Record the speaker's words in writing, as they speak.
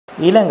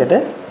ඊළඟට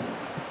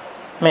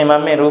මේ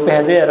මම මේ රූපේ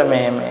හැදුවේ අර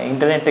මේ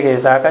ඉන්ටර්නෙට් එකේ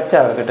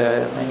සාකච්ඡාවකට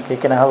මේක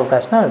එකන අහපු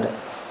ප්‍රශ්න වලට.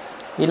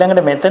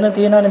 ඊළඟට මෙතන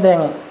තියෙනවානේ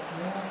දැන්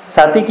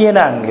සති කියන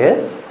අංගය.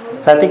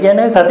 සති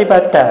කියන්නේ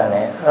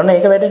සතිපට්ඨානය. ඔන්න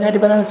ඒක වැඩෙන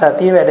හැටි බලන්න.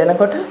 සතිය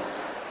වැඩෙනකොට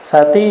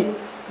සති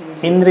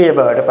ඉන්ද්‍රිය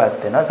බවට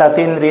පත් වෙනවා.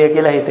 සති ඉන්ද්‍රිය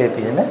කියලා හිතේ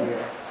තියෙන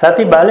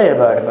සති බලය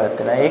බවට පත්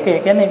වෙනවා.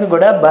 ඒක කියන්නේ ඒක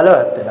ගොඩාක්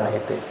බලවත් වෙනවා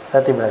හිතේ.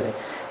 සති බලය.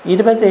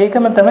 ඊට පස්සේ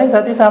ඒකම තමයි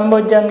සති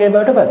සම්බොජ්ජංගේ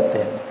බවට පත්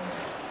වෙන්නේ.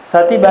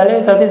 සති බලය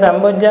සති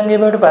සම්බොජ්ජංගේ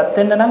බවට පත්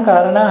වෙන්න නම්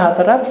කාරණා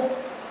හතරක්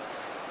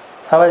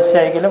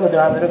අවශ්‍යයි කියලා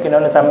බුදුහාමුදුරුවෝ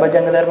කියනවා.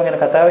 සම්බොජ්ජංග ධර්ම ගැන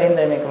කතාව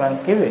හින්දා මේක මම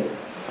කිව්වේ.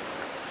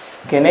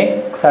 කෙනෙක්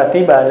සති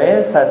බලය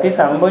සති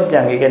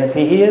සම්බොජ්ජංගය කියන්නේ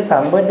සිහිය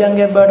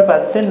සම්බොජ්ජංගයක් බවට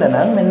පත් වෙන්න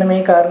නම් මෙන්න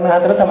මේ කාරණා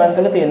හතර තමන්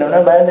තුළ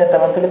තියෙනවා. බලන්න දැන්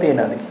තමන් තුළ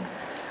තියෙනවද කියලා.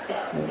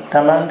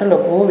 තමන්ට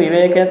ලොකු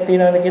විවේකයක්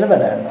තියෙනවද කියලා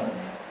බලන්න.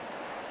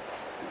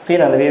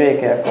 තියෙනවද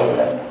විවේකයක්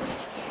ඕගොල්ලන්ට?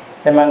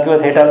 දැන් මම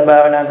කිව්වොත් හෙටත්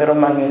භාවනා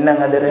කරමු මං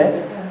ඉන්නම් අදර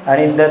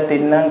අනිද්දාත්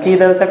ඉන්නම් කී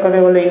දවසක් වගේ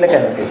ඔයගොල්ලෝ ඉන්න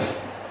කැමතිද?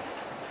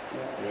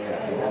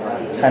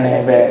 අනේ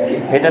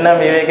බෑ. හෙට නම්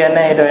විවේකයක්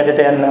නැහැ. හෙට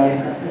වැඩට යන්න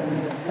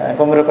ඕනේ.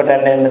 කොමුරු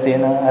කොටන්න යන්න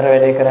තියෙනවා. අර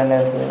වැඩේ කරන්න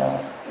යන්න තියෙනවා.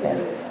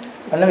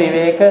 අන්න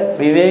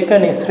විවේක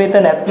නිස්ෘත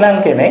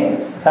නැත්නම් කෙනෙක්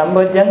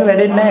සම්බොජ්ජංග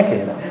වැඩෙන්නේ නැහැ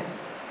කියනවා.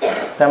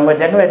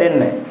 සම්බොජ්ජංග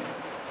වැඩෙන්නේ නැහැ.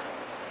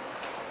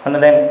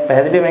 අන්න දැන්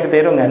පැහැදිලිව මේක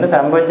තේරුම් ගන්න.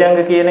 සම්බොජ්ජංග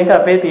කියන එක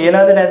අපේ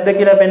තියෙනවද නැද්ද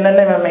කියලා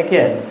පෙන්වන්නයි මම මේ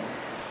කියන්නේ.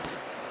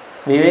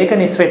 විවේක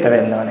නිස්ෘත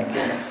වෙන්න ඕනේ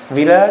කියලා.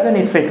 විරාග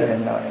නිස්ෘත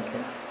වෙන්න ඕනේ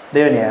කියලා.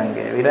 දෙවෙනි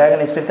අංගය. විරාග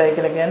නිස්ෘතයි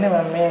කියලා කියන්නේ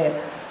මම මේ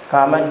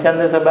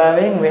කාමච්ඡන්ද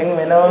ස්වභාවයෙන් වෙන්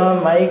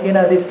වෙනවමයි කියන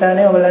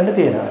අදිෂ්ඨානය ඔයගලන්ට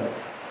තියෙනවා.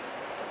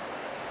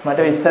 මට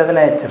විශ්වාස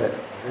නැහැ ඇත්තට.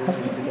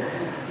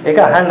 ඒක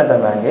අහන්න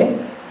තමයි.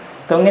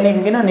 තුන්වෙනි එක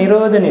කියන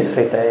නිරෝධ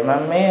නිස්ෘතයි.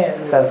 මම මේ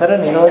සසර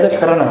නිරෝධ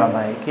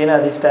කරනවාමයි කියන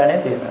අදිෂ්ඨානය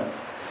තියෙනවා.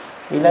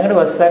 ඊළඟට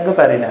වස්සග්ග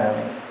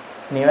පරිණාමය.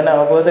 නිවන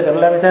අවබෝධ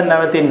කරලා මිසක්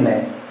නවතින්නේ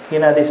නැහැ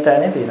කියන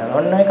අදිෂ්ඨානය තියෙනවා.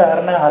 ඔන්න ඔය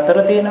කාරණා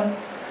හතර තියෙනවා.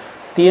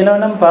 තියෙනවා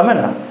නම්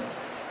පමණ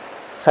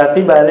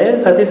සති බලය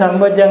සති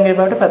සම්බොජ්ජංගේ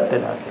බවට පත්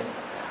වෙනවා කියන්නේ.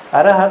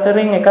 අර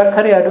හතරෙන් එකක්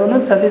හරි අඩු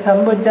වුණොත් සති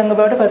සම්බොජ්ජංග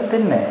බවට පත්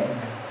වෙන්නේ නැහැ.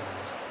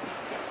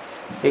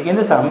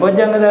 ඒකින්ද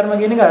සම්බොජ්ජංග ධර්ම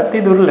කියන එක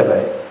අති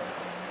දුර්ලභයි.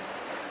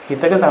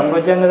 හිතක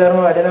සම්බොජ්ජංග ධර්ම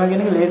වඩනවා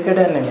කියන එක ලේසි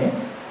වැඩක් නෙමෙයි.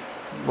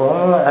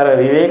 බොහොම අර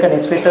විවේක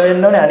නිස්ෘත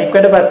වෙන්න ඕනේ අනික්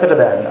වැඩ පස්සට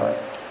දාන්න ඕනේ.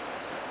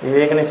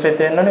 විවේක නිස්ෘත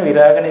වෙන්න ඕනේ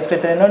විරාග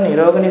නිස්ෘත වෙන්න ඕනේ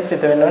නිරෝග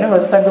නිස්ෘත වෙන්න ඕනේ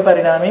වස්සග්ග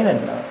පරිණාමය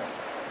වෙන්න ඕනේ.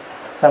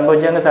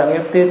 සම්බොජ්ජංග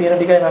සංයුක්තයේ තියෙන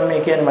ටිකයි මම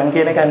මේ කියන්නේ මං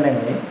කියන එක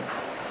නෙමෙයි.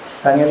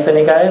 සංයුක්ත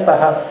නිකායේ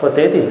 5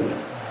 පොතේ තියෙනවා.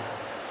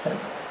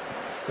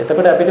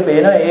 එතකොට අපිට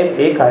පේනවා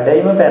මේ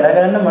කඩයිම පැන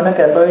ගන්න මොන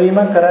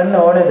කැපවීමක් කරන්න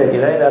ඕනේද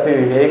කියලා. ඉතින් අපි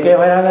විවේකේ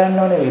හොයා ගන්න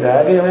ඕනේ,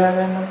 විරාගය හොයා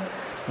ගන්න ඕනේ.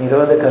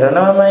 නිරෝධ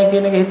කරනවාමයි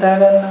කියන එක හිතා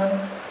ගන්න ඕනේ.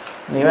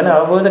 නිවන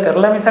අවබෝධ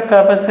කරලා මිසක්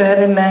ආපස්සෙ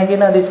හැරෙන්නේ නැහැ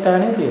කියන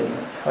අදිෂ්ඨානය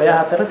තියෙනවා. ඔය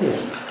හතර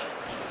තියෙනවා.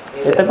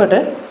 එතකොට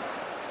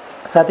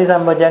සති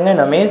සම්බොජ්ජංගය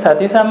නමේ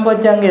සති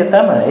සම්බොජ්ජංගය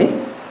තමයි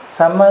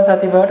සම්මා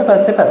සති බවට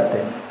පස්සේපත්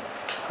වෙන්නේ.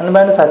 අන්න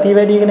බලන්න සතිය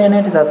වැඩිගෙන යන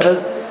හැටි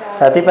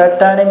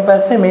සතිපට්ඨානෙන්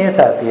පස්සේ මේ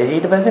සතිය,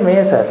 ඊට පස්සේ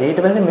මේ සතිය,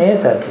 ඊට පස්සේ මේ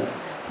සතිය,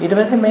 ඊට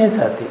පස්සේ මේ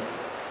සතිය.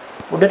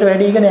 උඩට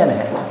වැඩිගෙන යන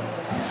හැටි.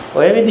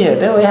 ඔය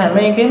විදිහට ඔය හැම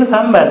එකේම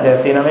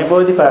සම්බන්ධයක් තියෙනවා මේ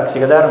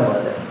බෝධිපාක්ෂික ධර්ම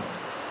වල.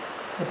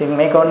 ඉතින්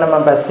මේක ඕන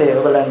නම් පස්සේ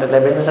ඔයගලන්ට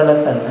ලැබෙන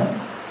සලසන්න.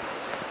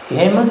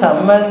 එහෙම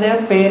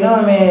සම්බන්ධයක්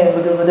පේනවා මේ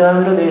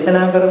බුදුහාමුදුරුවෝ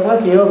දේශනා කරපුවා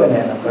කියවගෙන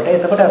යනකොට.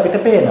 එතකොට අපිට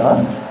පේනවා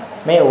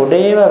මේ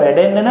උඩේව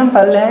වැඩෙන්න නම්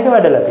පල්ලෙහායක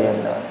වැඩලා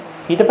තියෙනවා.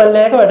 ඊට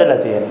පල්ලෙහායක වැඩලා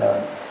තියෙනවා.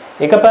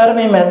 එකපාර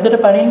මේ මැද්දට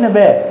පනින්න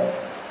බෑ.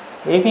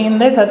 ඒකෙන්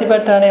හින්දායි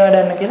සතිපට්ඨානය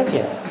වඩන්න කියලා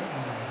කියන්නේ.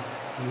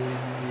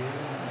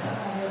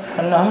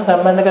 අන්නවම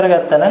සම්බන්ධ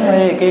කරගත්තා නම්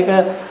ඔය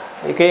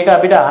එක එක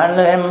අපිට අහන්න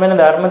හැම වෙන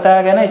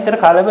ධර්මතාව ගැන එච්චර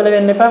කලබල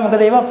වෙන්න එපා.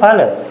 මොකද ඒවා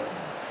ඵල.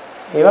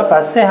 ඒවා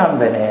පස්සේ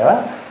හම්බෙන ඒවා.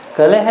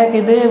 කළ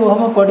හැකි දේ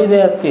බොහොම පොඩි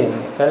දෙයක්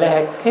තියෙන්නේ. කළ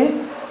හැක්කේ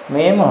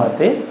මේ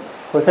මොහොතේ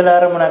කුසල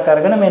අරමුණක්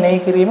අරගෙන මෙනෙහි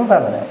කිරීම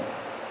පමණයි.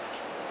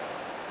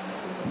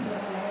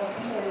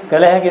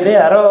 කළ හැකි දේ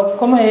අර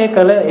ඔක්කොම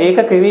ඒක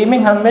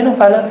කිරීමෙන් හම්බෙන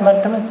ඵල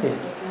මට්ටමක්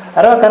තියෙනවා.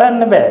 අරව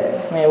කරන්න බෑ.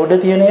 මේ උඩ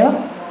තියෙන ඒවා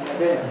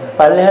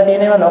පල්ලෙහා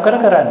තියෙන ඒවා නොකර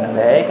කරන්න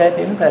බෑ. ඒකයි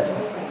තියෙන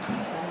ප්‍රශ්නේ.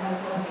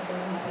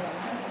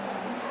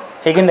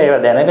 ඒකින්ද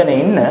ඒවා දැනගෙන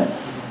ඉන්න.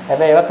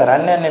 හැබැයි ඒවා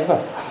කරන්න යන්න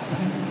එපා.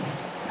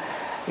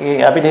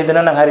 අපිට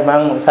හිතනවා නම් හරි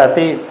මං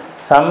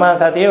සම්මා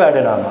සතිය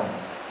වඩනවා.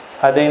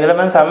 අද ඉඳලා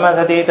මං සම්මා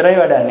සතිය විතරයි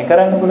වඩන්නේ.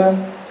 කරන්න පුළුවන්.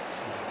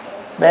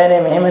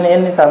 බෑනේ මෙහෙම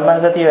නෙන්නේ සම්මා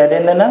සතිය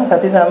වැඩෙන්න නම්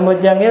සති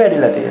සම්බොජ්ජංගේ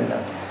වැඩිලා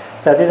තියෙනවා.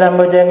 සති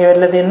සම්බොජ්ජංගේ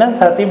වැඩිලා තියෙනවා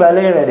සති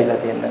බලය වැඩිලා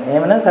තියෙනවා.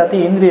 එහෙමනම් සති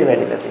ඉන්ද්‍රිය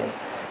වැඩිලා තියෙනවා.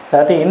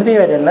 සති ඉන්ද්‍රිය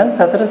වැඩෙන්න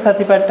සතර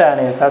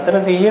සතිපට්ඨානය සතර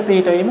සිහිය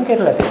පිටවීම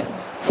කෙරලා තියෙනවා.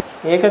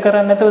 ඒක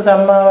කරන්නේ නැතුව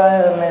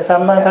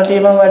සම්මා සතිය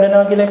මම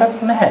වඩනවා කියලා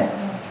එකක් නැහැ.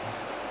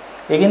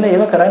 ඒකින්ද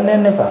ඒව කරන්න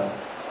යන්න එපා.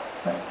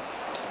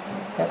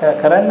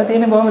 කරන්න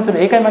තියෙන බොහොම සුළු.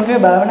 ඒකයි මම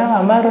කිව්වේ භාවනාව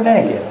අමාරු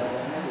නෑ කියලා.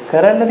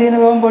 කරන්න තියෙන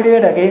බොහොම පොඩි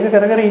වැඩක්. ඒක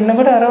කර කර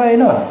ඉන්නකොට අරව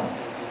එනවා.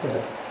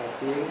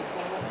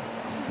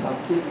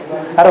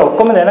 අර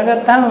ඔක්කොම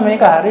දැනගත්තාම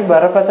මේක හරි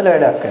බරපතල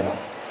වැඩක් වෙනවා.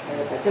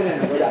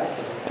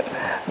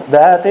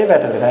 17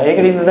 පැටලෙනවා. ඒක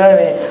නින්ද තමයි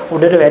මේ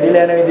උඩට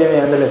වැඩිලා යන විදිය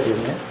මේ හදලා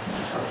තියෙන්නේ.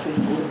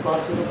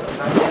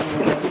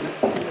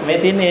 මේ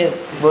තියෙන්නේ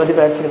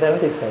බෝධිපාක්ෂික ධර්ම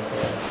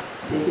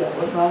 36. ඒක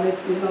අවසානයේ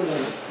තියෙනවා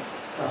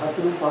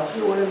රහතුන්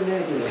පස්සේ ඕනෙන්නේ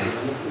නැහැ කියලා.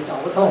 ඒක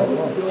අවසානයේ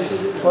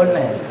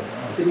ඕනේ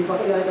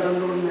ඉතිරිපස්සේ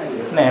කරන්න ඕනේ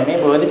නැහැ. නෑ මේ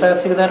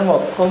බෝධිපාක්ෂික ධර්ම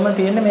ඔක්කොම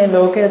තියෙන්නේ මේ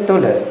ලෝකයේ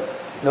තුල.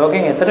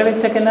 ලෝකෙන් ඈතර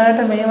වෙච්ච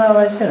කෙනාට මේව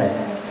අවශ්‍ය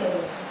නැහැ.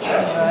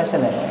 අවශ්‍ය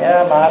නැහැ.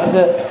 එයා මාර්ග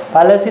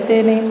ඵලසිතේ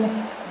ඉන්නේ.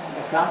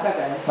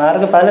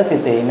 මාර්ග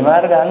ඵලසිතේ ඉන්නේ.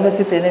 මාර්ග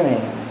අංගසිතේ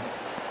නෙමෙයි.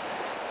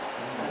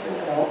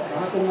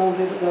 රහතුන්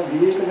වහන්සේට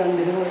විවේක ගන්න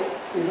දෙනව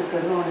ඒක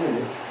කරනවා නේද?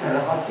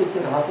 රහත්ච්ච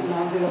රහතුන්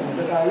වහන්සේලා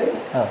බුද්ධ කාලේ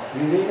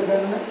විවේක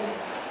ගන්න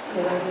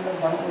කරගෙන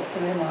බණ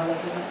පොත්නේ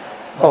මහලතුන්.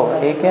 ඔව්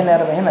ඒ කියන්නේ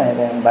අර මෙහෙමයි.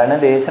 දැන්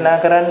බණ දේශනා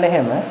කරන්න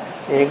එහෙම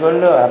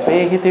ඒගොල්ලෝ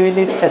අපේ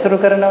හිතවිලි ඇසුරු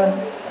කරනවනේ.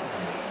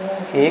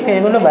 ඒක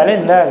ඒගොල්ලෝ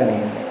බලෙන් දාගෙන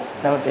ඉන්නේ.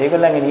 නමුත්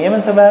ඒගොල්ලන්ගේ නියම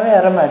ස්වභාවය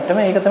අර මට්ටම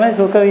ඒක තමයි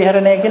සුඛ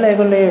විහරණය කියලා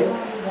ඒගොල්ලෝ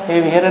ඒ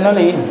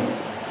විහරණවල ඉන්නේ.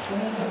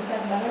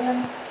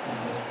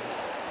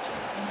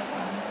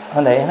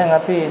 හොඳයි එහෙනම්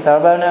අපි තව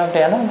භාවනාවකට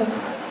යනවද?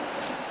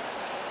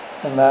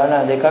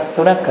 භාවනා දෙකක්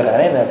තුනක් කරා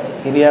නේද අපි?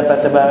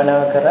 ඉරියාපත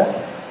භාවනාව කරා,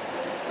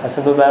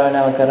 අසුභ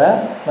භාවනාව කරා,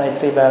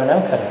 මෛත්‍රී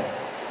භාවනාව කරා.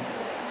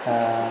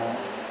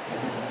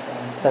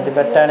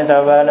 සතිපට්ඨානේ තව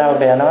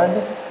භාවනාවකට යනවද?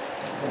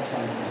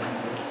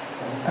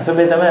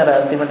 අසුභේ තමයි අර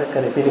අන්තිමට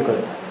කරේ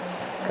පිළිකොල.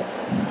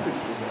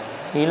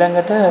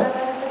 ඊළඟට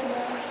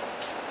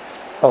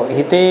ඔව්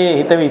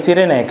හිත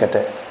විසිරෙන එකට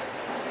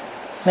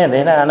නේද?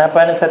 එහෙනම්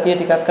ආනාපාන සතිය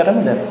ටිකක්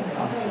කරමුද?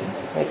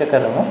 ඒක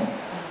කරමු.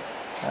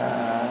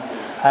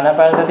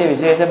 ආනාපාන සතිය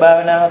විශේෂ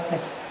භාවනාවක්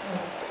නේ.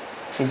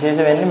 විශේෂ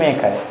වෙන්නේ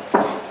මේකයි.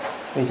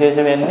 විශේෂ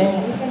වෙන්නේ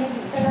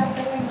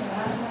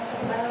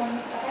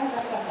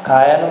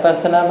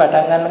කායानुපස්සනාව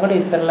පටන් ගන්නකොට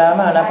ඉස්සෙල්ලාම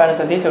ආනාපාන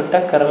සතිය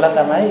චුට්ටක් කරලා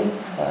තමයි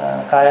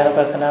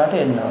කායानुපස්සනාවට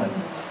එන්න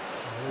ඕනේ.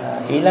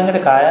 ඊළඟට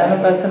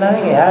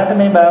කායानुපස්සනාවෙන් එහාට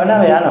මේ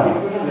භාවනාව යනවා.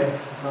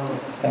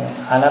 දැන්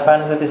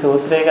ආනාපාන සති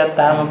සූත්‍රය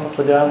ගත්තාම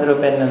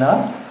බුදුහාමුදුරුවෝ පෙන්නනවා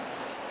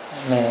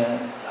මේ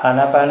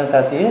ආනාපාන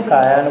සතිය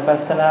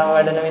කායානුපස්සනාව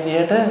වඩන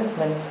විදිහට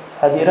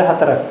අධීර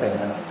හතරක්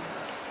වෙනවා.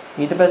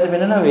 ඊට පස්සේ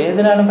වෙනවා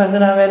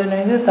වේදනානුපස්සනාව වැඩෙන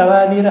විදිහට තව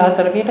අධීර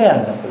හතරකට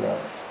යන්න පුළුවන්.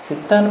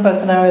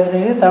 චිත්තානුපස්සනාව වැඩෙන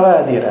විදිහට තව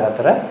අධීර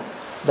හතරක්.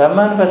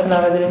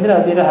 ධම්මානුපස්සනාව වැඩෙන විදිහට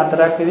අධීර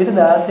හතරක් විදිහට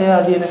 16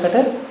 අධීරකට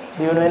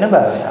දියුණු වෙන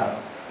භාවනාව.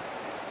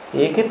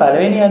 ඒකේ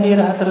පළවෙනි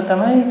අධීර හතර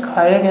තමයි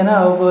කය ගැන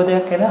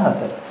අවබෝධයක් වෙන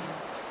හතර.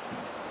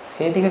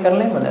 ඒ ටික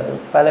කරලා ඉමු දැන්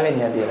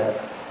පළවෙනි අධීර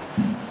හතර.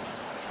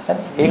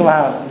 ඒක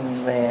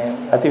මේ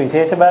අති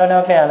විශේෂ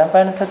භාවනාවක් නේ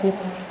ආනාපාන සතිය.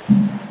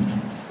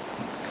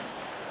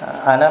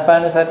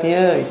 ආනාපාන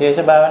සතිය විශේෂ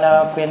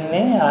භාවනාවක්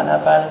වෙන්නේ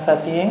ආනාපාන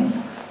සතියෙන්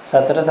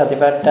සතර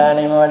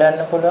සතිපට්ඨානෙම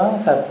වඩන්න පුළුවන්,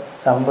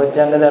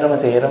 සම්බොජ්ජංග ධර්ම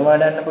සේරම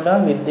වඩන්න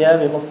පුළුවන්, විද්‍යා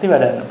විමුක්ති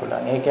වඩන්න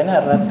පුළුවන්. ඒ කියන්නේ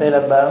අරහත්ත්වය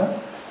ලබාම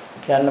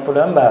යන්න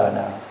පුළුවන්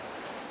භාවනාවක්.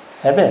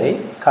 හැබැයි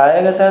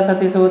කායගත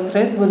සති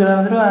සූත්‍රයේ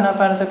බුදුහාමුදුරුවෝ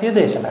ආනාපාන සතිය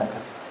දේශනා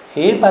කළා.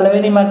 ඒ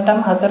පළවෙනි මට්ටම්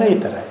හතර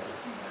විතරයි.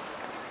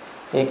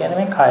 ඒ කියන්නේ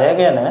මේ කය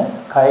ගැන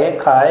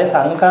කාය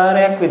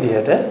සංකාරයක්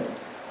විදිහට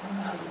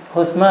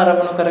හුස්ම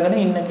අරමුණු කරගෙන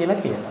ඉන්න කියලා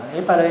කියනවා.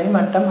 ඒ පළවෙනි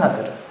මට්ටම්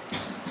හතර.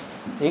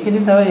 ඒකෙදි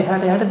තව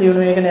එහාට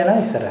දියුණු වෙගෙන යනවා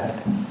ඉස්සරහට.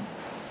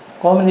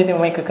 කොහොමද ඉතින්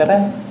මේක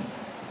කරන්නේ?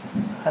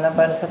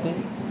 ආනාපාන සතිය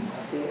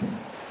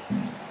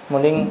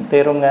මුලින්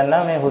තේරුම්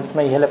ගන්නවා මේ හුස්ම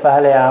ඉහළ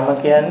පහළ යාම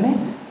කියන්නේ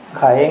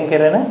කයෙන්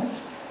කරන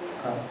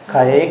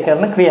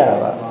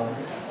ක්‍රියාවක්.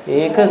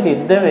 ඒක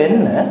සිද්ධ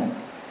වෙන්න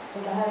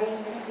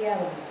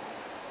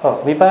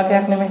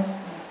විපාකයක් නෙමෙයි.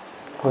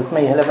 හුස්ම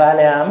ඉහළ පහළ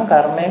යාම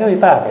කර්මයක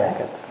විපාකයක්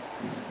ඇත.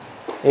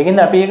 ඒකින්ද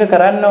අපි ඒක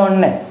කරන්න ඕනේ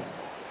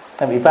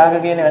නැහැ.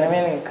 විපාක කියන්නේ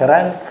නෙමෙයි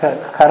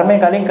කර්මය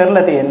කලින්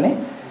කරලා තියෙන්නේ.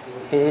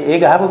 ඒ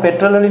ගහපු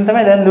පෙට්‍රල් වලින්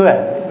තමයි දැන් දුවන්නේ.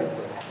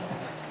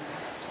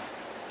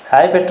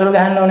 ආයෙ පෙට්‍රල්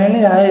ගහන්න ඕනේ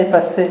නේ ආයෙ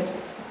පස්සේ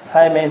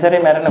ආයෙ මේ සැරේ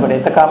මැරෙනකොට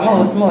එතකම්ම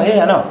හුස්ම ඔහේ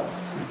යනවා.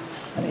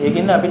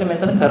 ඒකින්ද අපිට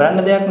මෙතන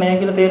කරන්න දෙයක් නැහැ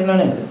කියලා තේරෙනව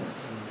නේද?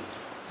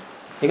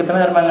 ඒක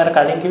තමයි මම අර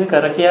කලින් කිව්වේ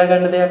කර කියා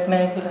ගන්න දෙයක්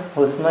නැහැ කියලා.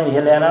 හුස්ම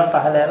ඉහළ යනවා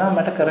පහළ යනවා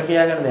මට කර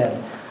කියා ගන්න දෙයක්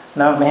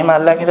නැහැ. මෙහෙම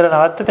අල්ලන් ඉඳලා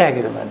නවත්තත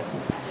හැකිද මට?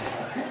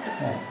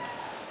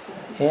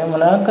 ඒ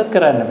මොනවාක්වත්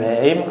කරන්න බෑ.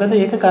 ඒ මොකද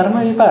ඒක කර්ම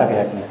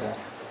විපාකයක් නිසා.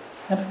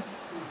 හරි.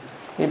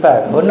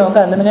 විපාක. ඔන්න ඔක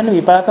අඳුනගන්න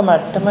විපාක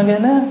මට්ටම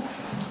ගැන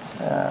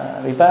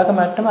විපාක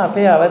මට්ටම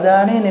අපේ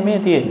අවධානය නෙමෙයි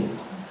තියෙන්නේ.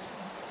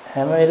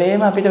 හැම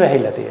වෙලේම අපිට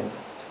වැහිලා තියෙන්නේ.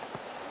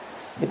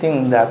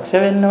 ඉතින් දක්ෂ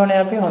වෙන්න ඕනේ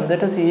අපි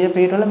හොඳට සිහිය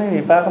පිටවල මේ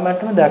විපාක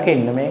මට්ටම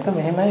දකින්න. මේක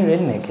මෙහෙමයි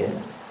වෙන්නේ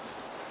කියලා.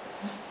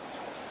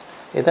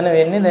 එතන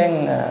වෙන්නේ දැන්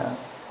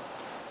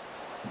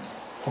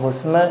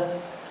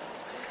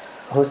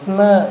හුස්ම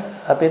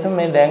අපිට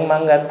මේ දැන්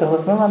මම ගත්ත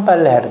හුස්ම මම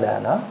පල්ලෙහාට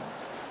දානවා.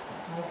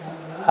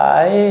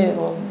 ආයේ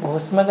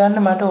හුස්ම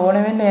ගන්න මට ඕන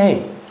වෙන්නේ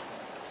ඇයි?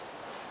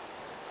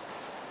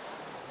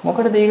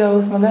 මොකටද ඊගා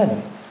හුස්ම ගන්නෙ?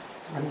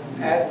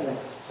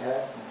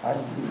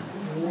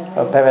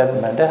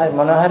 පැවැත්මට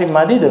මොන හරි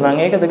මදිද මම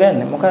ඒකද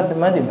ගන්නෙ? මොකද්ද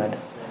මදි මට?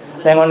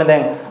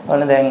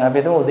 දැන් දැන්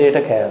අපි තුමු උදේට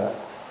කෑවා.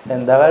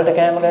 දැන් දවල්ට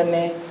කෑම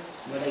ගන්නේ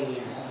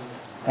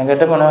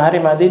ඇඟට මොන හරි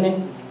මදිනේ.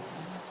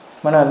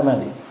 මොනවද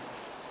මදි?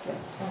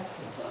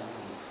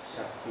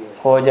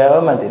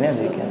 ඕජාව මදි නේද?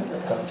 ඒ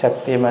කියන්නේ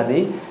ශක්තිය මදි.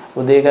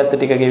 උදේ ගත්ත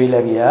ටික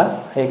ගෙවිලා ගියා.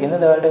 ඒකින්ද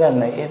දවල්ට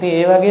ගන්න. ඉතින්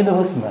ඒ වගේද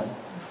හුස්ම.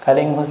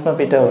 කලින් හුස්ම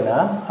පිට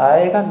වුණා.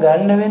 ආයෙ එකක්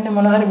ගන්න වෙන්නේ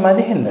මොන හරි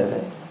මදි හින්දාද?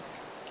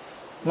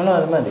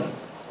 මොනවද මදි?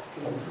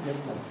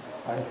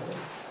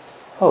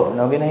 ඔව්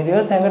නොගෙන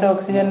හිටියොත් ඇඟට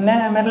ඔක්සිජන්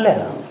නැහැ මැරෙලා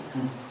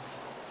යනවා.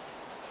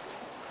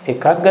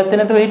 එකක් ගත්තේ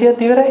නැතුව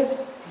හිටියොත් ඉවරයි.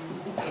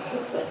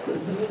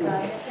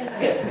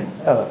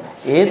 ඔව්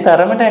ඒ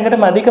තරමට ඇඟට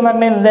මදිකමක්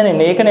නේද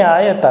දැනෙන්නේ. ඒකනේ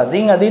ආය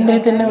තදින් අදින්න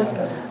හිතෙන්නේ.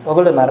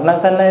 ඔයගොල්ලෝ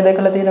මරණසන්නය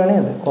දැකලා තියෙනව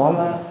නේද?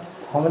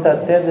 කොහොම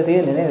තත්ත්වයක්ද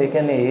තියෙන්නේ නේද? ඒ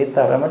කියන්නේ ඒ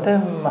තරමට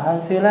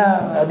මහන්සි වෙලා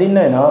අදින්න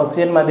වෙනවා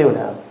ඔක්සිජන් මදි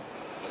වුණා.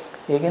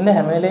 ඒකෙන්ද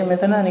හැම වෙලේම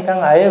මෙතන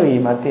නිකන්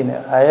අයවීමක් තියෙන.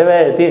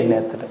 අයවැය තියෙන්නේ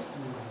ඇත්තට.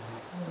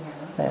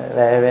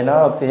 වැය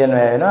වෙනවා ඔක්සිජන්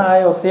වැය වෙනවා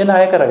ආය ඔක්සිජන්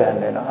ආය කරගන්න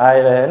වෙනවා.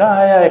 ආය වැය වෙනවා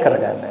ආය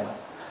කරගන්න වෙනවා.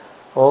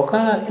 ඕක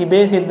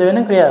ඉබේ සිද්ධ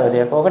වෙන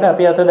ක්‍රියාවලියක්. ඕකට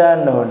අපි අත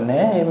දාන්න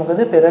ඕනේ. ඒ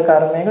මොකද පෙර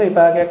කර්මයක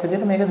විපාකයක්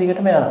විදිහට මේක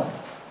දිගටම යනවා.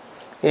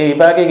 ඒ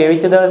විපාකේ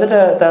ගෙවිච්ච දවසට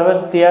තව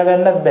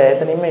තියාගන්නත් බෑ.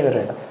 එතනින්ම ඉවර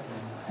වෙනවා.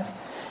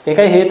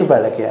 ඒකයි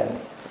හේතුඵල කියන්නේ.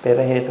 පෙර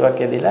හේතුවක්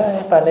යෙදিলা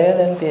ඒ ඵලය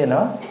දැන්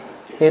තියෙනවා.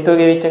 හේතුව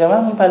ගෙවිච්ච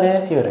ගමන් ඵලය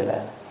ඉවර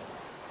වෙලා.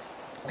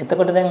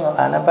 එතකොට දැන්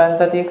ආනාපාන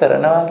සතිය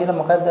කරනවා කියලා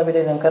මොකද්ද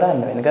අපිට දැන්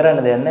කරන්න වෙන්නේ?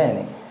 කරන්න දෙයක් නැහැ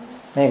නේ.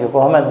 මේක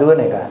කොහොමද දුවන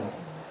එක?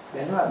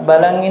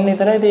 බලන් ඉන්න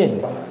විතරයි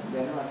තියෙන්නේ.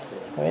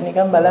 ඔය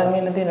නිකන් බලන්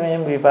ඉන්න තියෙන මේ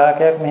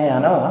විපාකයක් මෙහෙ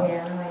යනවා.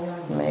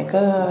 මේක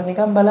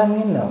නිකන් බලන්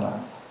ඉන්නවා.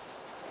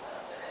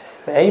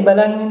 ඇයි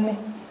බලන් ඉන්නේ?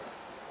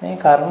 මේ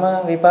කර්ම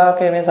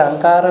විපාකයේ මේ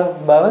සංකාර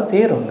බව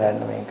තේරුම්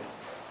ගන්න මේක.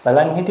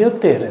 බලන් හිටියොත්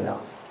තේරෙනවා.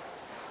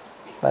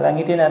 බලන්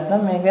හිටියේ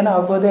නැත්නම් මේක ගැන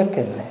අවබෝධයක්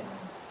එන්නේ නැහැ.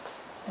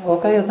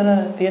 ඕකයි උතන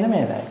තියෙන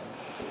මේලයි.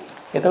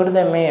 එතකොට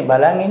දැන් මේ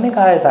බලන් ඉන්නේ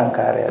කාය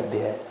සංකාරයක්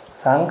දිහා.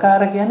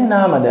 සංකාර කියන්නේ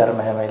නාම ධර්ම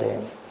හැම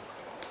වෙලේම.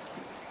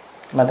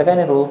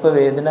 මතකනේ රූප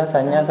වේදනා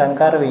සංඥා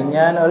සංකාර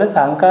විඥාන වල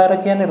සංකාර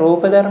කියන්නේ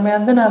රූප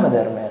ධර්මයක්ද නාම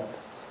ධර්මයක්ද?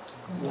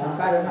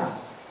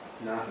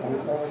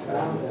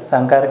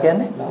 සංකාර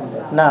කියන්නේ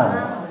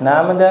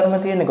නාම ධර්ම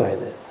තියෙන්නේ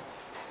කොහෙද?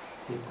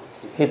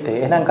 හිතේ.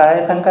 එහෙනම්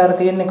කාය සංකාර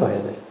තියෙන්නේ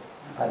කොහෙද?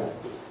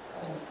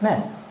 නෑ.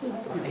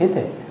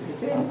 හිතේ.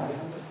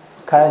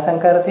 කාය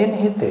සංකාර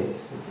තියෙන්නේ හිතේ.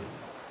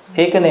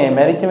 ඒකනේ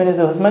මැරිච්ච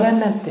මිනිස්සු හුස්ම ගන්න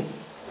නැත්තේ.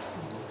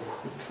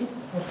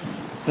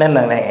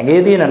 නෑ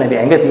ඇඟේ තියෙනවනේ.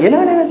 ඇඟ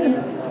තියෙනවනේ මෙතන.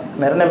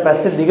 මරණයෙන්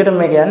පස්සේ දිගටම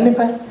මේක යන්න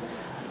එපා.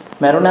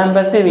 මරුණාන්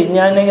පස්සේ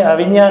විඥානයේ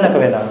අවිඥානික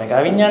වෙනවා මේක.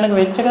 අවිඥානික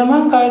වෙච්ච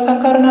ගමන් කාය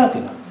සංකාර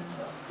නැතිනවා.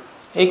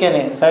 ඒ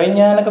කියන්නේ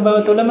සවිඥානික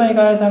බව තුළමයි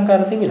කාය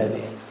සංකාර තිබිලා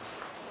තියෙන්නේ.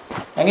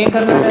 ඇඟෙන්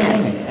කරන දේ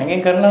නෙමෙයි.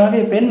 ඇඟෙන් කරනවා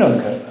වගේ පෙන්වන්න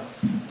කරනවා.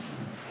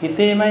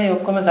 හිතේමයි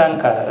ඔක්කොම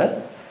සංකාර.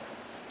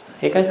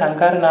 ඒකයි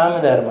සංකාර නාම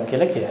ධර්ම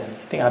කියලා කියන්නේ.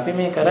 ඉතින් අපි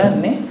මේ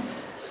කරන්නේ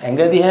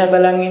ඇඟ දිහා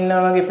බලන්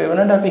ඉන්නවා වගේ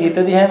පෙවුනට අපි හිත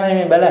දිහාමයි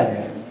මේ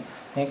බලන්නේ.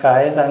 මේ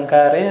කාය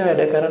සංකාරය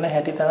වැඩ කරන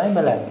හැටි තමයි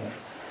බලන්නේ.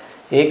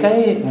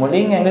 ඒකයි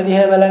මුලින් ඇඟ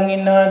දිහා බලන්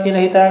ඉන්නවා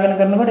කියලා හිතාගෙන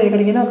කරනකොට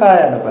ඒකට කියනවා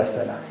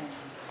කායානුපස්සන.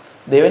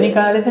 දෙවෙනි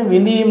කාලෙත්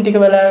විඳීම් ටික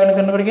බලාගෙන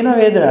කරනකොට කියනවා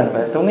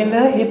වේදනානුපස්සන.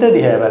 තුන්වෙනි හිත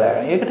දිහා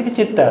බලාගෙන. ඒකට කිය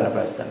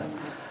චිත්තානුපස්සන.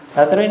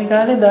 හතරවෙනි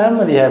කාලේ ධර්ම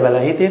දිහා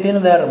බලා. හිතේ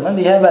තියෙන ධර්ම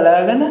දිහා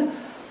බලාගෙන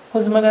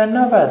හුස්ම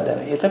ගන්නවා පාදන.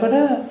 එතකොට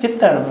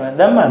චිත්තානුපස්සන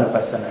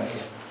ධම්මානුපස්සන.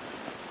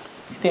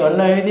 ඉතින්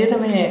ඔන්න ඔය විදිහට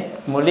මේ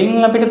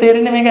මුලින් අපිට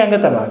තේරෙන්නේ මේක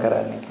ඇඟ තමා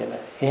කරන්නේ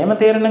කියලා. එහෙම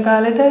තේරෙන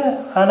කාලෙට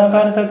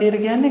ආනාපාන සතිය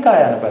කියන්නේ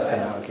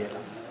කායානුපස්සනාව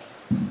කියලා.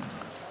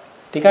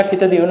 ටිකක්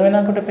හිත දියුණු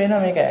වෙනකොට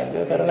පේනවා මේක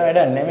ඇඟ කරන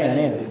වැඩක් නෙමෙයි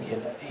නේද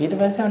කියලා. ඊට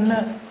පස්සේ ඔන්න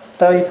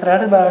තව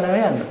ඉස්සරහට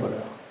භාවනාවේ යන්න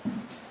පුළුවන්.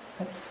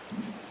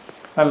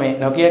 මම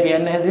නොකිය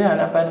කියන්න හැදුවේ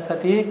ආනාපාන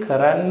සතියේ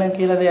කරන්න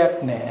කියලා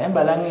දෙයක් නැහැ.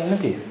 බලන් ඉන්න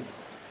තියෙනවා.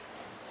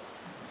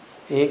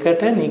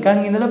 ඒකට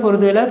නිකන් ඉඳලා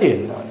පුරුදු වෙලා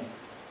තියෙනවා.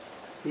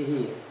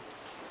 සිහිය.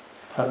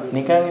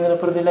 නිකන්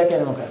ඉඳලා පුරුදු වෙලා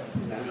කියන්නේ මොකක්ද?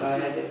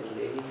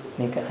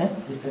 නිකන්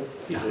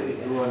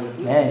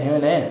නෑ එහෙම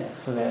නෑ.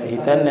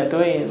 හිතන්නේ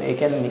නැතුව ඒ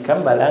කියන්නේ නිකන්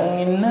බලන්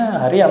ඉන්න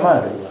හරි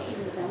අමාරුයි.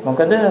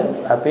 මොකද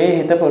අපේ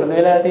හිත පුරුදු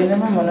වෙලා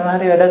තියෙනම මොනවා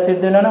හරි වැඩක්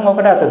සිද්ධ වෙනවා නම්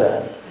ඔකට අත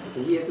දාන්න.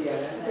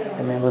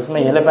 මේ හුස්ම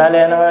ඉහළ පහළ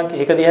යනවා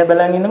ඒක දිහා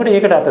බලන් ඉන්නකොට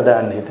ඒකට අත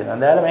දාන්න හිතෙනවා.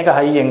 දාලා මේක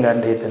හයියෙන්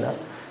ගන්න හිතෙනවා.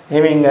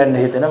 එහෙමින් ගන්න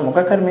හිතෙනවා.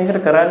 මොකක් හරි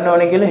මේකට කරන්න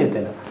ඕනේ කියලා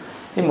හිතෙනවා.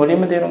 ඉතින්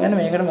මුලින්ම තේරුම් ගන්න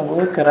මේකට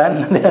මොකද කරන්න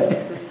දෙයක්.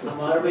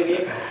 අමාරුයි.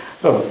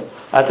 ඔව්.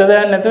 අත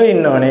දාන්න නැතුව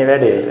ඉන්න ඕනේ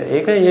වැඩේට.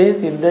 ඒක ඒ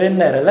සිද්ධ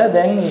වෙන්න ඇරලා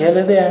දැන්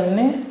ඉහළද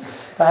යන්නේ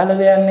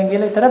පහළද යන්නේ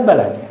කියලා විතරක්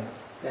බලන්න.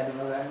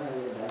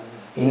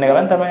 ඉන්න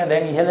ගමන් තමයි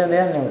දැන් ඉහළද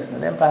යන්නේ හුස්ම.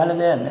 දැන්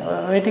පහළද යන්නේ.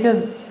 ඔය ටික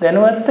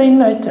දැනුවත්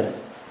ඉන්න එච්චර.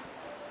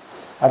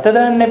 අත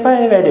දාන්න එපා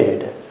ඒ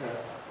වැඩේට.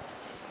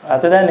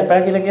 අත දාන්න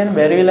එපා කියලා කියන්නේ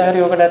බැරි වෙලා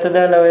හරි ඔකට අත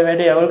දාලා ඔය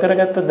වැඩේ අවුල්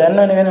කරගත්තොත්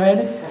දන්නවනේ වෙන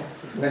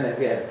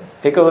වැඩේ.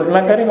 ඒක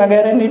හුස්මක් හරි මග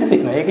ඇරෙන්න ඉඩ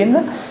තියෙනවා. ඒකින්ද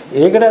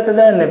ඒකට අත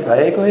දාන්න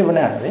එපා. ඒක ඔය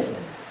වුණාවේ.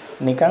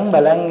 නිකන්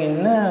බලන්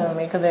ඉන්න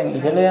මේක දැන්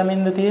ඉහළ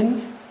යමින්ද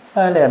තියෙන්නේ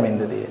පහළ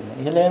යමින්ද තියෙන්නේ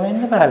ඉහළ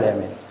යමින්ද පහළ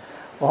යමින්ද.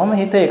 කොහොම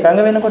හිත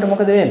එකඟ වෙනකොට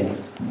මොකද වෙන්නේ?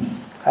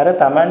 අර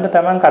තමන්ට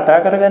තමන් කතා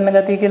කරගන්න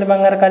ගතිය කියලා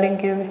මම අර කලින්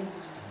කිව්වේ.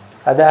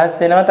 අදහස්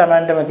වෙනවා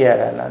තමන්ටම කියා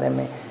ගන්නවා. දැන්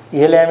මේ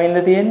ඉහළ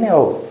යමින්ද තියෙන්නේ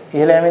ඔව්.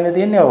 ඉහළ යමින්ද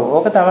තියෙන්නේ ඔව්.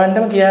 ඕක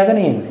තමන්ටම කියාගෙන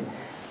ඉන්නේ.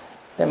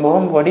 දැන්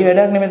බොහොම පොඩි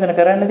වැඩක් නෙමෙතන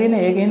කරන්න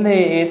තියෙන්නේ. ඒකින්ද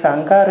මේ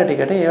සංකාර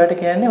ටිකට ඒවට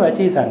කියන්නේ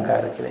වචී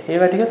සංකාර කියලා.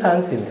 ඒවා ටික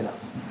සංසිඳෙනවා.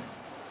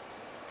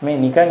 මේ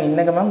නිකන් ඉන්න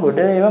ගමන් ගොඩ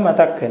ඒවා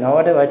මතක් වෙනවා.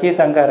 ඔයාලට වචී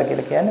සංකාර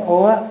කියලා කියන්නේ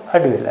ඕවා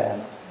අඩු වෙලා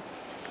යනවා.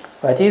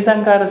 වචී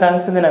සංකාර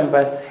සංසිඳනන්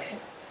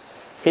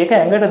පස්සේ ඒක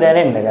ඇඟට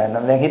දැනෙන්න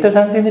ගන්නවා. දැන් හිත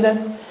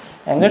සංසිඳිලානේ.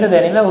 ඇඟට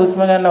දැනෙලා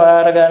හුස්ම ගන්න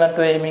වාර ගන්නත්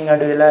වෙමින්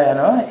අඩු වෙලා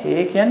යනවා.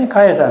 ඒ කියන්නේ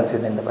කය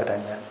සංසිඳෙන්න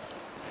පටන් ගන්නවා.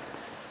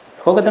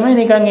 ඕක තමයි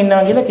නිකන්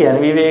ඉන්නවා කියලා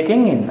කියන්නේ.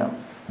 විවේකයෙන් ඉන්නවා.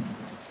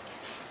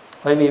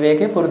 ඔය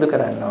විවේකේ පුරුදු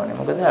කරන්න ඕනේ.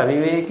 මොකද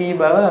අවිවේකී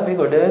බව අපි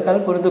ගොඩකල්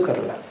පුරුදු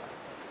කරලා.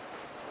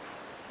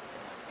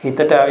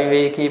 හිතට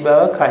අවිවේකී බව,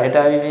 කයට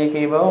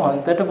අවිවේකී බව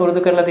හොන්දට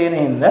පුරුදු කරලා තියෙන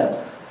හින්දා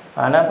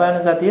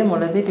ආනාපාන සතිය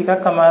මුලදී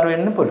ටිකක් අමාරු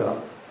වෙන්න පුළුවන්.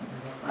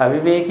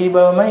 අවිවේකී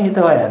බවමයි හිත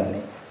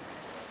හොයන්නේ.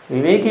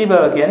 විවේකී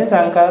බව කියන්නේ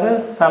සංකාර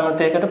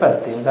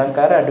සමතයකටපත් වීම.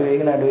 සංකාර අඩු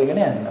වෙගෙන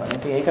යනවා.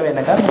 ඉතින් ඒක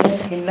වෙනකම්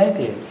ඉන්නයි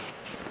තියෙන්නේ.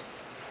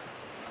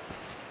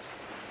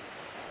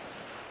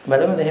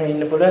 බලමු එහෙම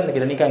ඉන්න පුළුවන්ද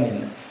කියලා නිකන්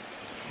ඉන්න.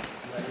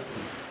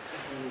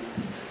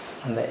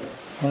 හොඳයි.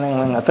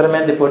 එහෙනම්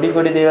අතරමැද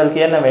පොඩි දේවල්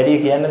කියන්න වැඩි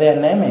කියන්න දෙයක්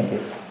නැහැ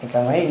මේකේ.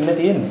 නිකන්මයි ඉන්න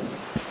තියෙන්නේ.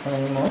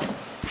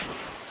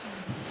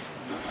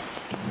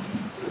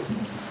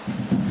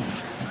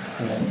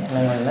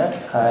 එහෙනම්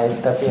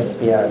ආයෙත් අපි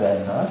ස්පියා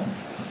ගන්නවා.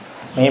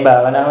 මේ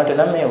භාවනාවට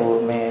නම්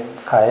මේ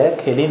කය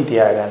කෙලින්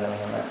තියාගන්න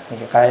මෙහෙම.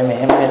 මේක කය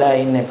මෙහෙම වෙලා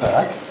ඉන්න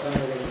එපා.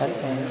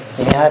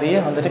 මේ හරිය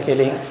හොඳට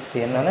කෙලින්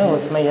තියෙනවනේ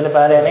හුස්ම ඉහළ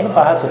පාර යන එක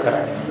පහසු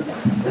කරන්නේ.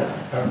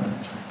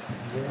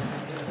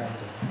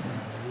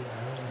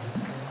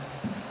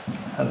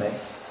 හොඳයි.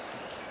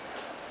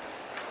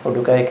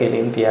 උඩුකය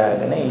කෙලින්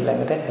තියාගෙන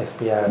ඊළඟට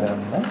ස්පියා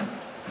ගන්න.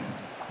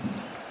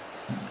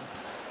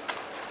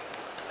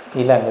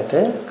 ඊළඟට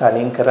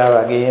කලින් කරා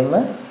වගේම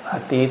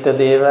අතීත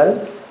දේවල්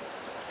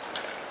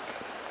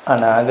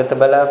අනාගත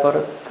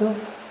බලාපොරොත්තු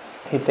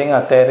හිතෙන්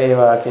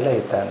අතෑරේවා කියලා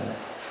හිතන්න.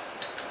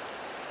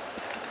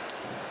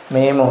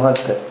 මේ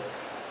මොහොත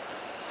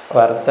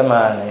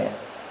වර්තමානය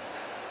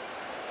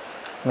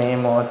මේ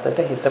මොහොතට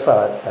හිත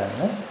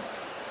පවත්වන්න.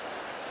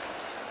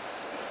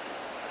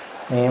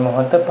 මේ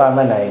මොහොත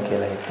පමණයි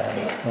කියලා හිතන්න.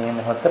 මේ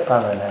මොහොත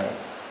පමණයි.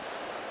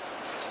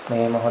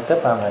 මේ මොහොත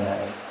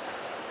පමණයි.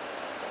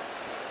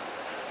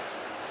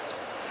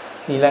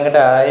 ඊළඟට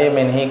ආයේ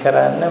මෙනෙහි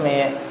කරන්න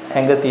මේ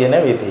ඇඟ තියෙන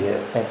විදිය.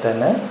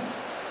 මෙතන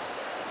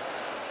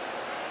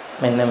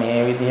මෙන්න මේ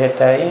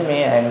විදිහටයි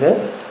මේ ඇඟ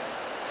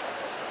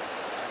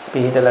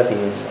පිහිටලා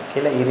තියෙන්නේ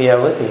කියලා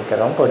ඉරියව්ව සිහි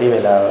කරමු පොඩි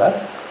වෙලාවක්.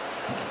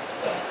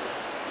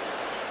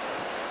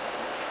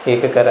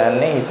 ඒක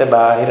කරන්නේ හිත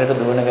බාහිරට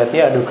දුවන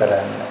ගතිය අඩු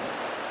කරන්න.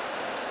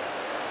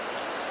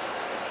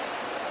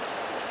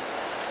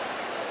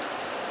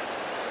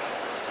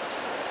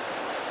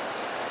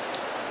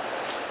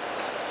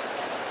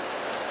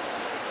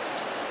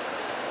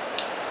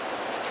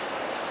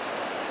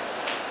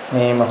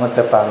 මේ මොහොත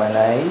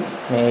පමණයි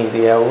මේ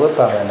ඉරියව්ව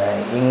පමණයි.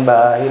 ඉන්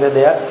බාහිර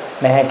දෙයක්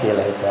නැහැ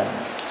කියලා හිතන්න.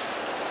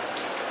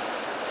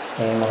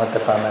 මේ මොහොත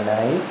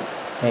පමණයි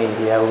මේ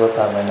ඉරියව්ව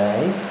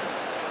පමණයි.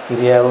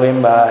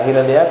 ඉරියව්වෙන් බාහිර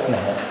දෙයක්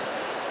නැහැ.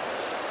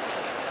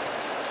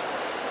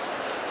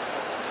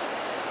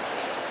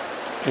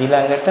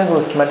 ඊළඟට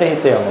හුස්මට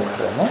හිත යොමු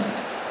කරමු.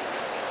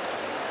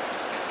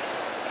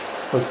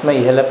 හුස්ම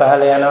ඉහළ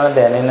පහළ යනවා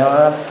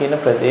දැනෙනවා කියන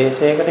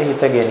ප්‍රදේශයකට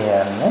හිත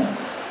ගෙනියන්න.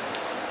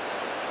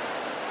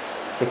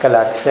 එක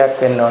ලක්ෂයක්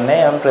වෙන්න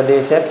ඕනේ යම්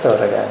ප්‍රදේශයක්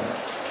තෝරගන්න.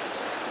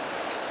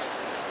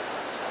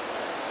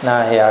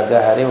 නාහය අග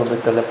හරි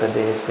උඩුතල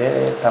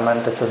ප්‍රදේශයේ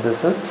Tamanට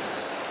සුදුසු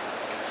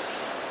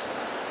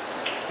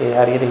ඒ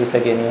හරියට හිත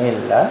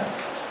ගෙනිහිල්ලා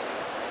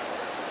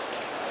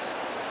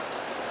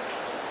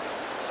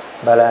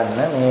බලන්න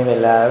මේ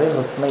වෙලාවේ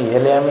හුස්ම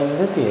ඉහළ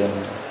යමින්ද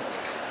තියෙන්නේ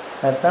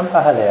නැත්නම්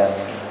පහළ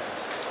යමින්ද.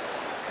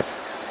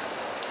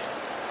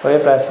 ඔය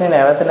ප්‍රශ්නේ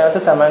නැවත නැවත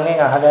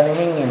තමන්ගෙන්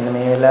අහගනිමින් ඉන්න.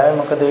 මේ වෙලාවේ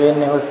මොකද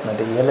වෙන්නේ හුස්මට?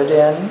 ඉහළද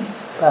යන්නේ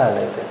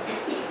පහළද?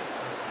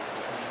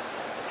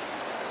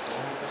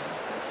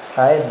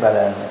 ආයෙත්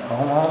බලන්න.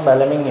 ඔහොම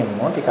බලමින්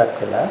ඉන්නෝ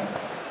ටිකක් වෙලා.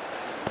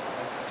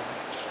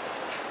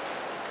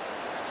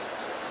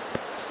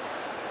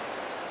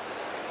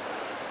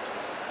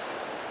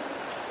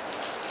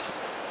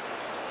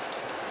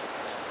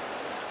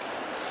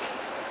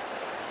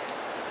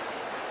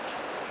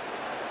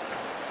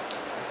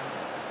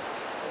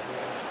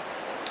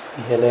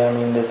 ඉහළ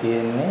යමින්ද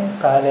තියෙන්නේ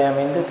පහළ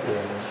යමින්ද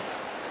තියෙන්නේ.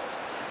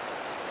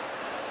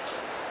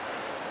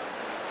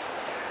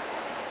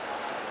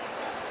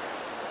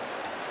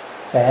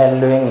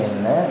 සැහැල්ලුවෙන්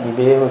ඉන්න.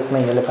 ඉබේ හුස්ම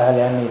ඉහළ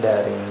පහළ යන ඉඩ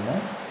අරින්න.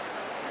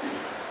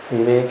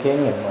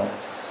 විවේකයෙන් ඉන්න.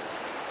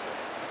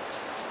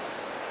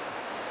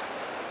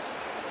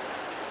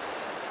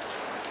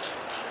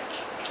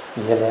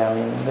 ඉහළ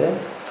යමින්ද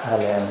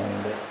පහළ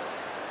යමින්ද.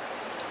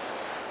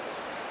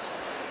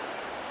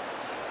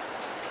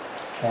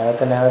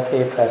 නැවත නැවත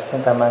මේ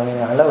ප්‍රශ්නේ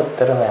තමන්ගෙන් අහලා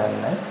උත්තර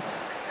හොයන්න.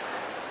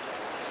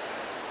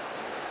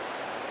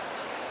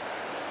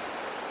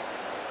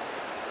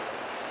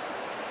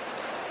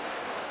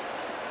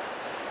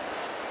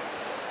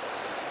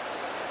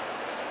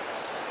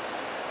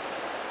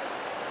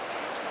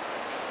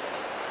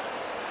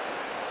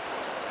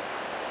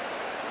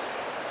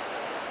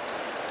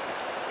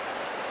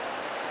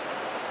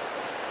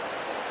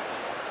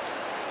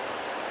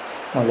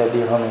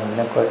 මුලදී හොම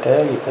ඉන්නකොට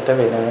හිතට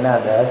වෙන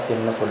අදහස්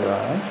එන්න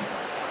පුළුවන්.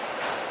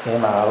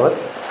 එහෙම ආවොත්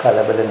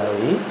කලබල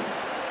නොවි.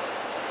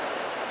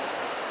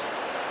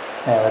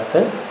 නැවත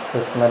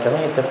හුස්මටම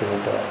හිත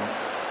පිහිටවන්න.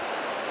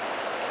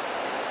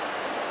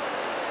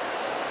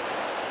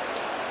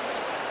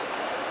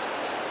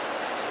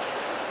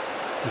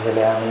 ඉහළ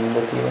යමින්ද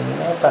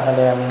තියෙන්නේ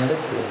පහළ යමින්ද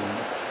තියෙන්නේ.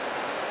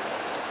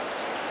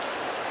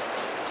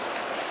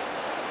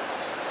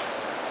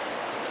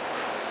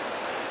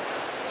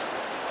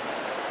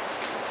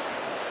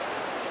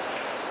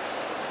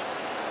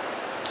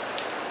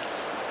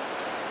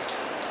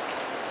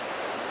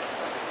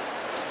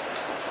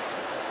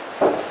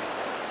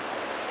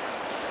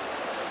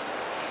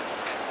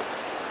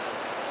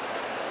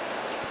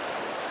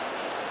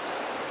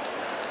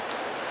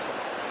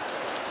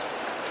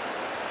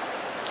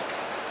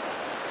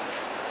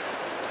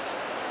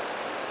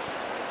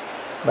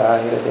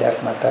 බාහිර දෙයක්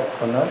මතක්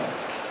වුණොත්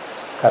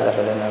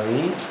කලබල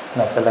නොවි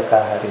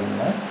නැසලකා හරින්න.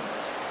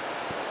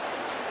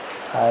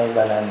 ආයි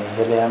බලන්න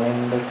ඉහළ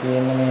යමින්ද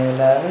තියෙන මේ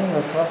වෙලාවේ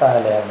හුස්ම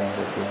පහළ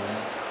යමින්ද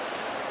තියෙන්නේ.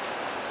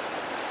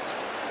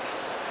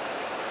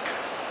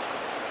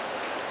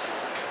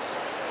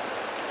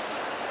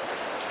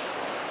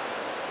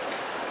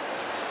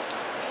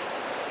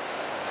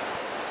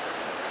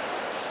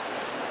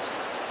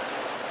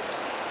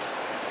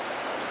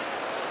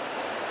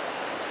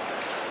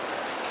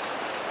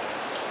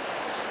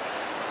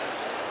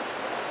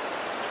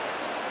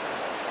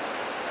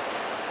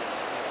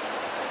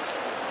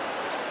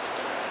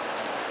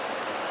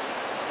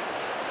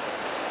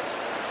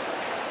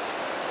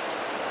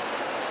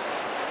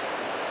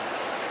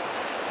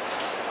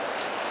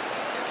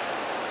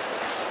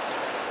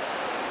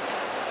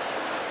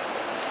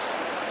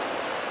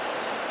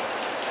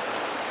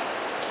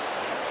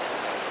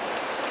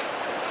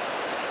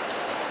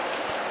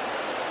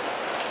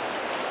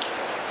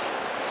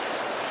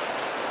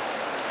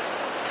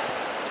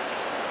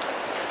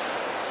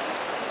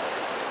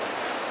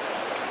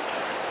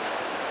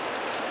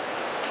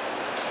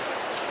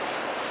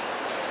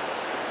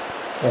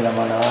 වෙන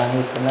මොනවා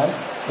හිතනත්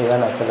ඒව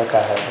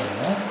නැසලකා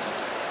හරින්න.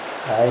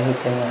 ආයෙ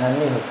හිතෙන්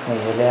අහන්නේ හුස්ම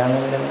ඉහළ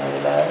යමින්ද මේ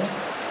වෙලාවේ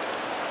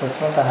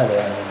හුස්ම පහළ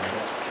යමින්ද.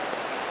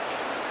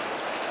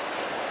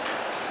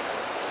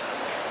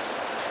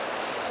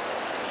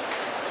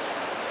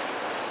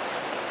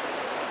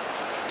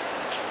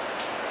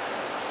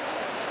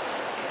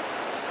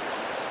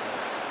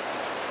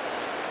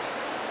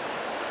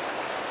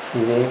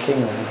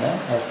 විවේකයෙන් ඉන්න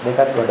ඇස්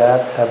දෙකත්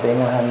ගොඩාක්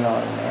තදින් වහන්න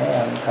ඕනේ.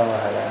 යන්තම්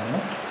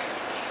වහගන්න.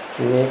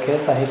 විවේකයේ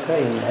සහිතව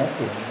ඉන්න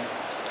තියෙනවා.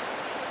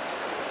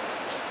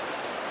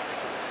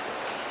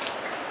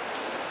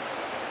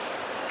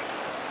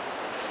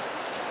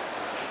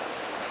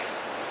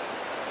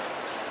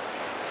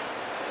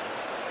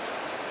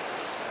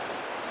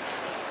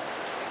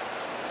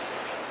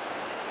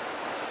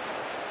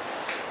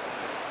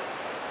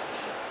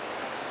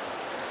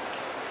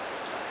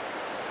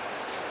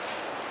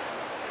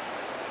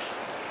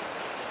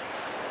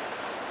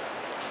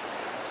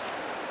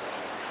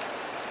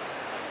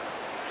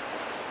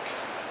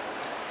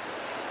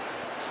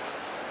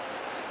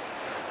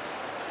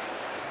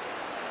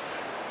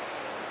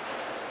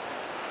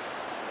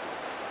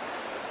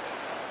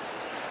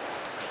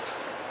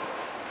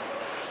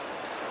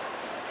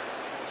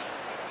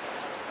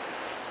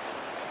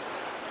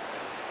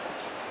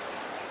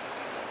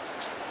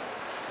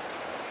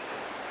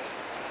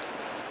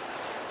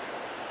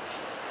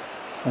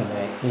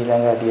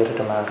 ඊළඟ අදියරට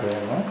මාරු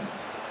වෙමු.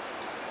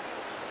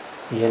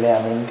 ඉහළ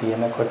යමින්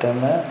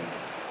තියෙනකොටම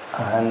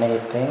අහන්න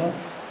හිතෙන්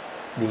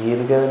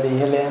දීර්ඝවද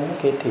ඉහළ යන්නේ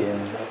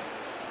කෙටියෙන්ද?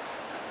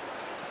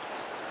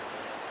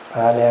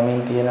 පහළ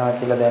යමින් තියනවා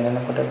කියලා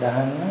දැනෙනකොට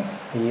දහන්න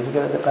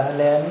දීර්ඝවද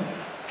පහළ යන්නේ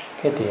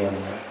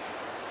කෙටියෙන්ද?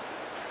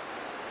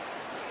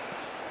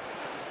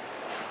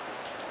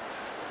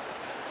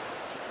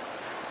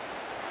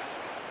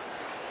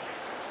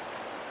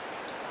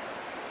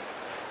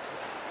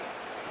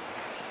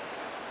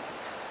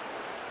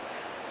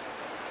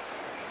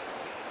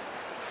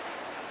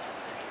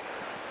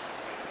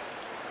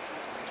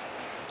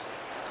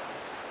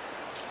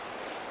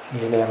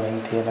 ඉහළ යමින්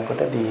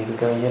තියෙනකොට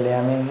දීර්ඝව ඉහළ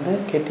යමින්ද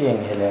කෙටියෙන්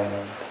ඉහළ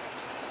යමින්ද?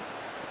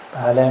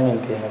 පහළ යමින්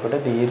තියෙනකොට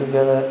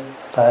දීර්ඝව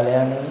පහළ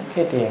යමින්ද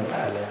කෙටියෙන්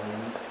පහළ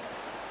යමින්ද?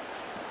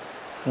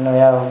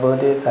 නොය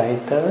අවබෝධයේ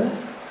සහිතව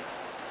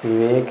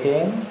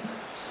විවේකයෙන්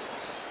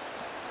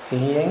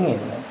සිහියෙන්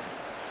ඉන්න.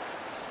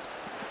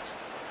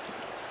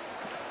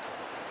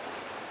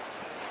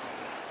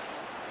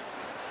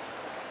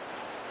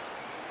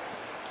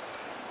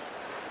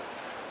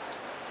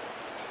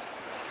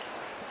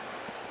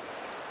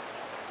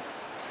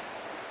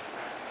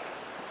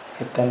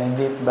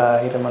 එතනදිත්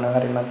බාහිර මොන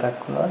හරි මතක්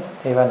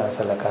වුණොත් ඒව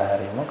නැසලකා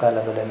හරිමු.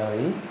 කලබල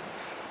නොවි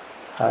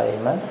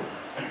ආයිමත්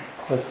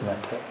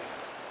හුස්මට.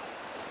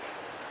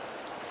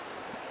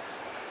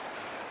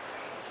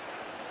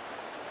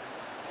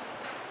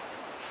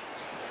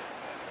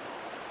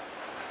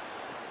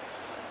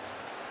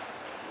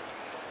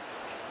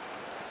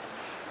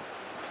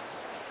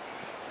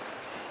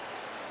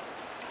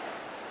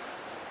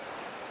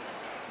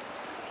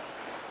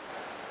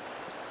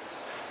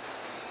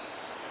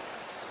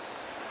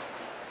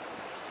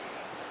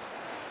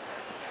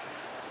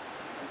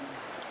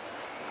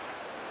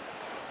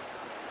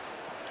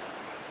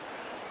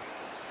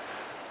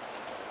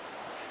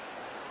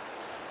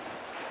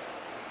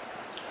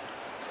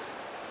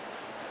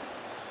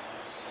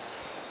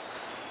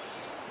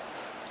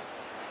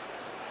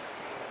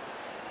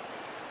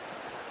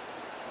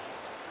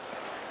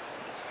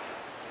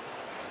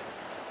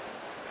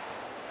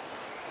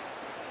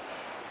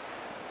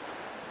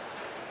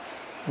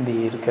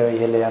 දීර්ඝව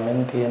ඉහළ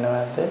යමින්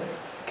තියෙනවද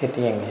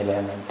කෙටියෙන් ඉහළ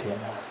යමින්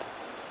තියෙනවද?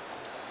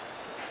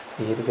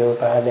 දීර්ඝව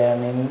පහළ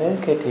යමින්ද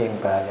කෙටියෙන්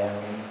පහළ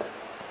යමින්ද?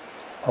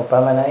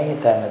 උපමනයි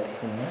හිතන්න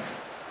තියෙන්නේ.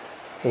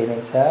 ඒ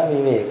නිසා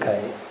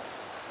විවේකයි.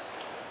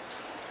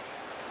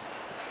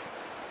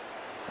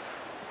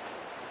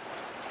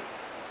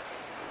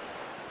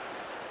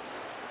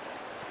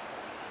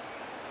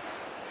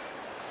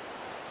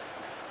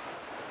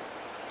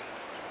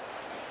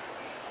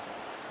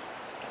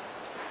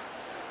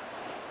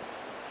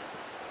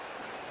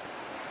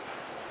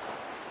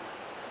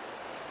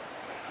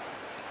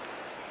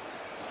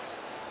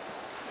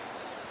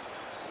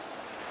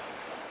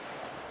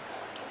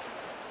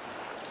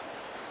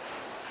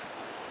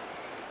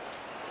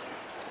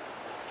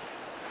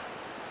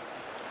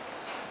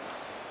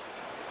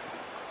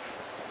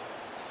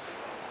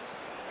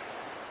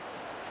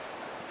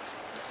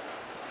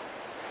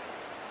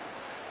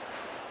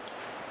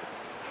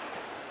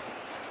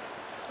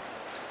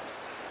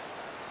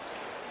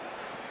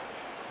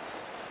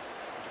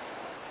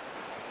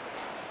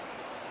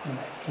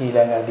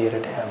 ඊළඟ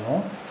අදියරට යමු.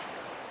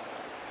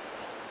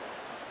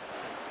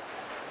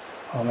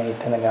 ඔහොම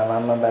හිතන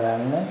ගමන්ම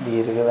බලන්න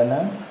දීර්ඝව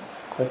නම්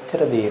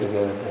කොච්චර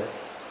දීර්ඝවද?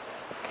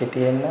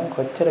 කෙටියෙන් නම්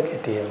කොච්චර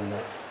කෙටියෙන්ද?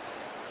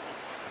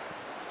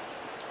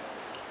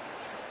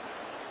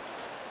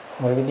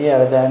 ඔය විදිහේ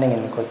අවධානයෙන්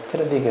ඉන්න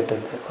කොච්චර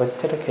දිගටද?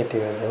 කොච්චර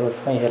කෙටිවද?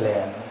 හුස්ම ඉහළ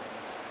යන්නේ.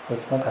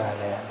 හුස්ම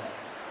පහළ යන්නේ.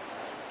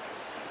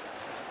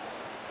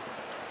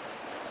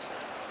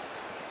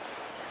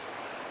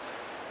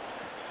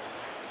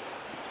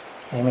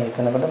 එහෙම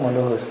හිතනකොට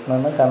මුළු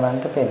හුස්මම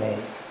Tamanට පෙනෙයි.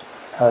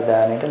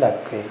 අවධානයට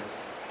ලක් වෙයි.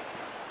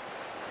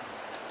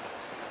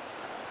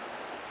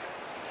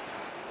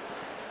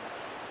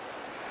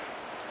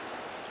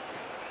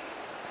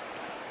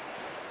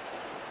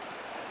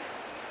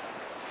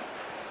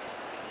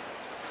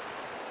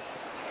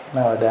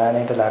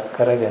 අවධානයට ලක්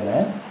කරගෙන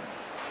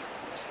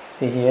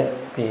සිහිය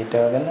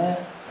පිටවගෙන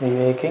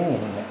විවේකයෙන්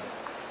ඉන්න.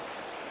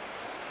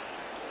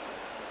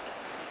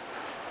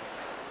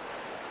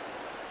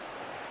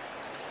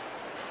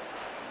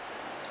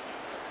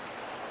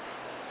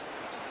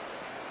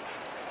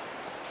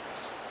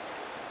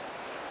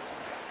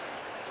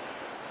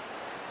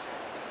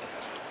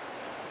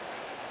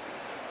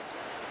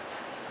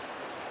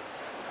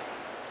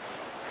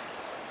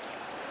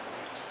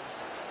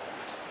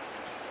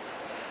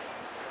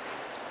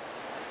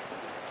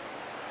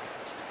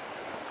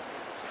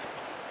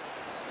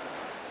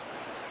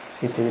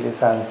 සිතවිලි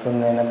සංසුන්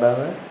වෙන බව,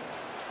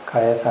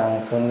 කය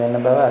සංසුන් වෙන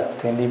බව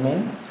අත්විඳිමින්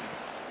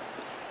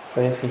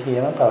ඔය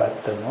සිහියම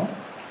පවත්වමු.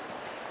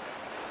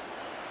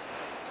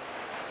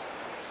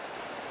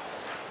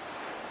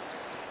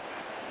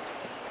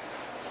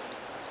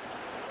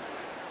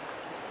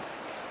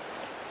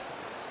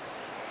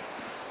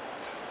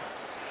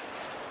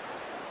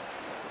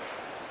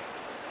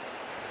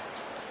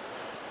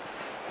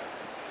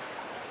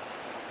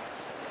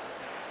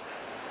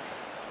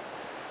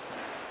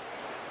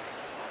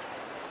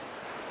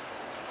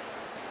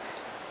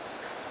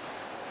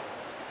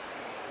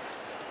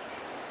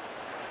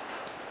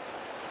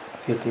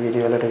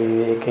 සිතවිලි වලට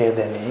විවේකයේ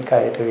දැනේ,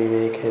 කයට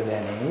විවේකයේ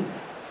දැනේ.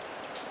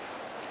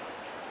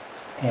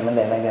 එහෙම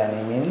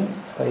දැනගැනීමෙන්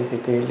ওই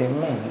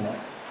සිතවිල්ලෙම ඉන්න.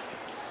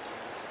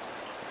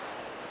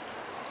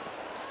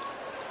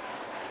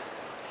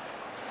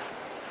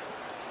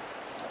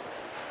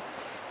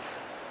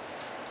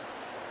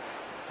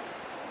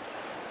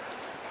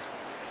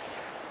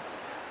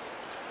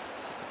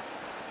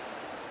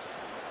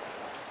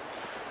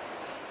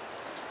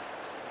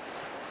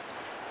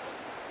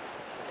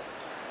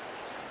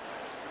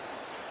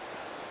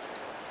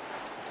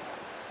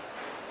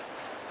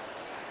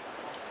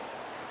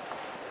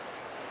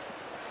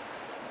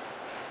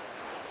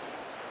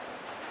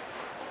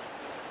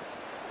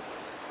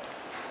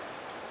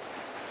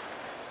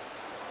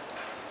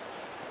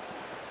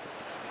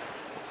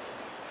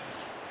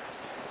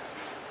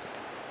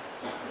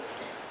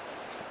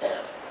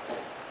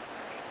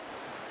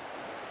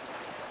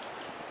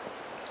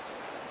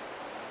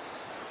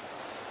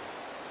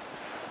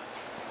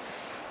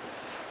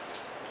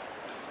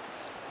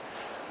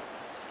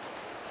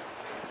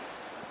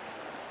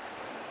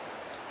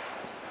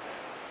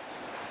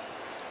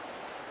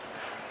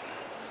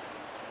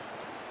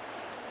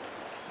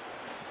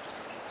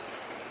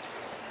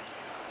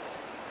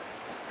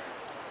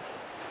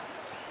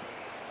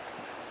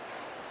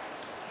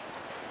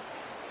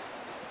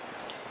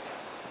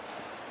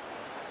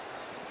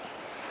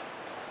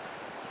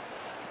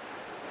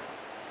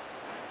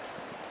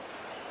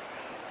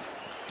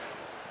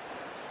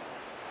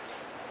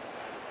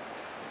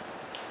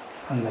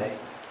 හොඳයි.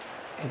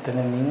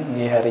 එතනමින්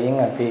මේ හරියෙන්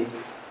අපි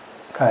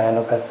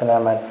කායानुපස්සනා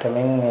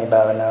මට්ටමින් මේ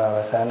භාවනාව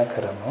අවසන්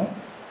කරමු.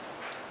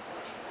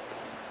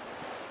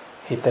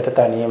 හිතට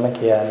තනියම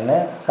කියන්න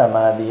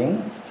සමාධියෙන්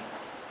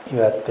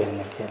ඉවත් වෙන්න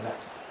කියලා.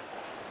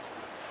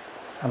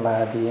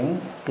 සමාධියෙන්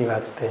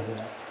ඉවත්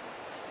වෙන්න.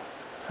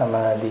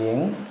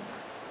 සමාධියෙන්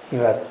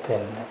ඉවත්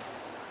වෙන්න.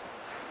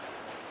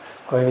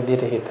 ඔය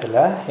විදිහට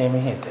හිතලා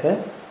එමෙහිට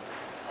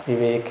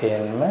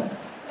විවේකයෙන්ම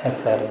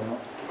ඇසරිමු.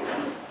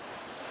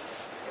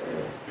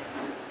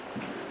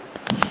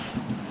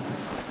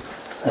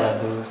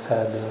 සාදු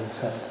සාදු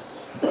සාදු